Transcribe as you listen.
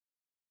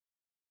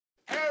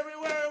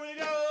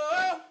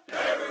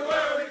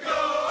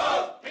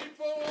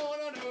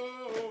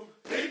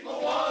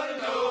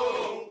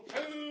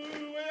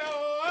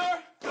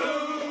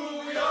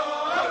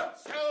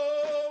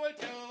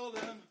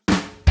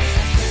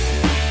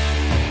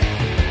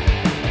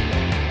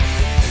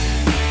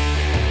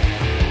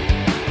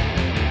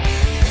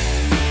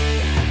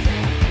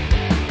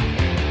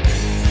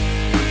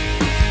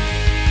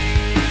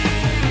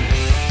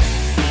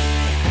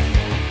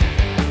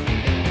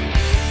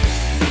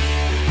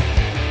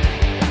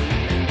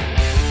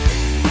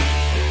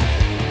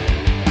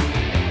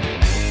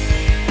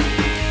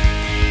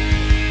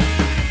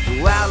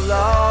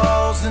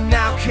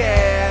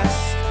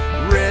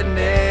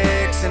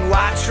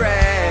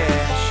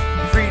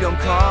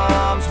freedom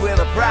comes with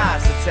a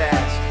price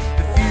attached.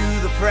 The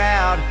few, the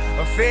proud,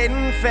 are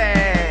fading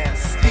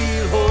fast.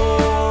 Steel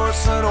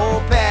horse and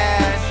old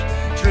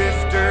patch,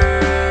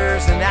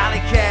 drifters and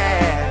alley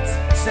cats.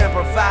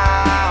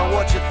 Simplify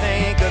what you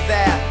think of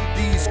that.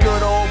 These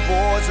good old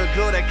boys are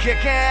good at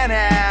kicking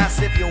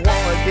ass. If you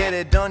wanna get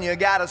it done, you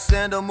gotta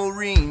send a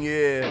Marine,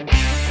 yeah.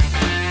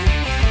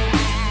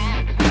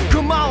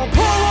 Come on,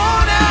 pour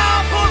one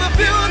out for the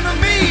few and the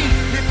me.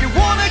 If you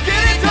wanna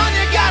get it done,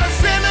 you gotta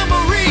send a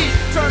Marine.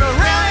 Turn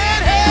around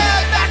and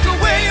head back to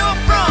where you're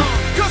from,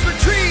 'cause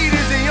retreat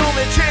is the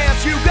only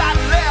chance you got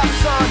left,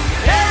 son.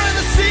 Air in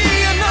the sea,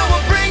 you know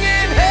we're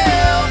bringing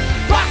hell.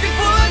 Pocket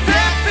full of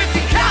death,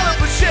 50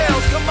 caliber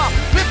shells. Come on,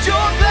 lift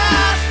your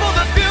glass for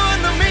the few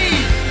and the me.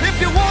 If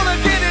you wanna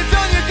get it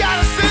done, you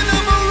gotta send a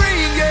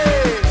Marine, yeah.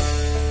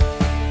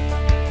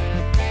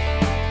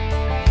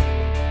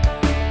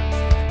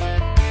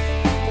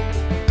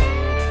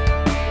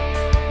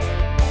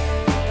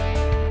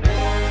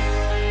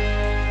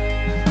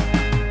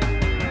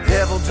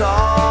 Devil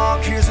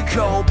dog, here's a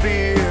cold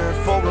beer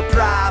for a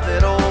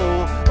private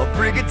or a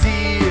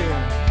brigadier.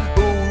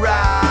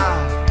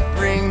 Hoorah,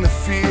 bring the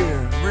fear.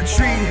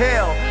 Retreat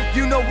hell,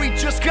 you know we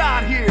just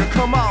got here.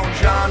 Come on,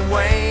 John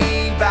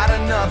Wayne, about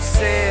enough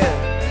said.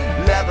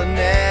 Leather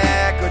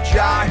neck or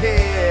jar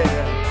head,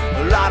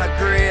 a lot of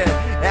grit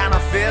and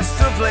a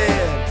fist of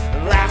lead.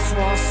 The last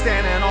one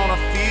standing on a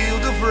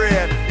field of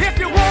red. If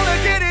you wanna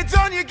get it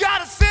done, you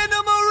gotta send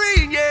a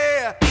Marine,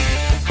 yeah.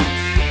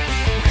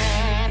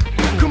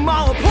 Come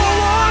on, pour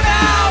one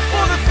out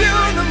for the few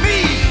and the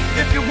me.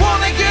 If you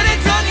wanna get it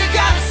done, you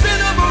gotta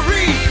send a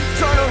Marine.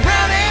 Turn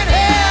around and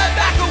head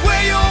back to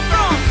where you're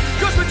from,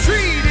 'cause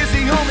retreat is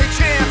the only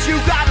chance you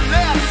got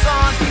left,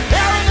 son.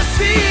 Air in the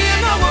sea, you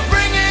know we're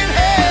bringing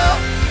hell.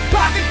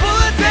 Pocket full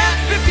of death,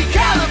 50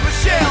 caliber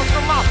shells.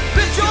 Come on,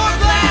 lift your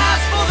glass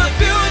for the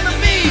few and the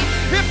me.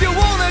 If you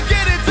wanna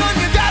get it done,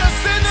 you gotta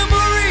send a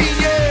Marine,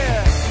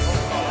 yeah.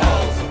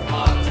 Halls of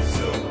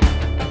Montezuma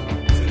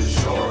to the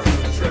shores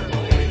of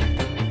Tripoli.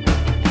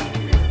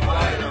 We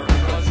fight our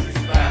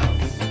country's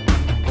battles in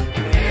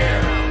the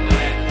air, on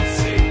land, and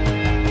sea.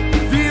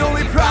 The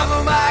only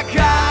problem I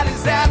got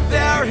is that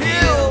they're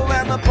hill,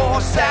 and the poor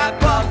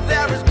sap up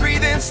there is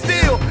breathing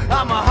still.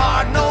 I'm a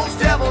hard-nosed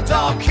devil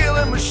dog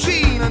killing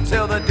machine.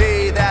 Until the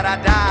day that I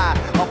die,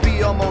 I'll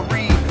be a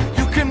Marine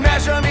you can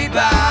measure me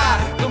by.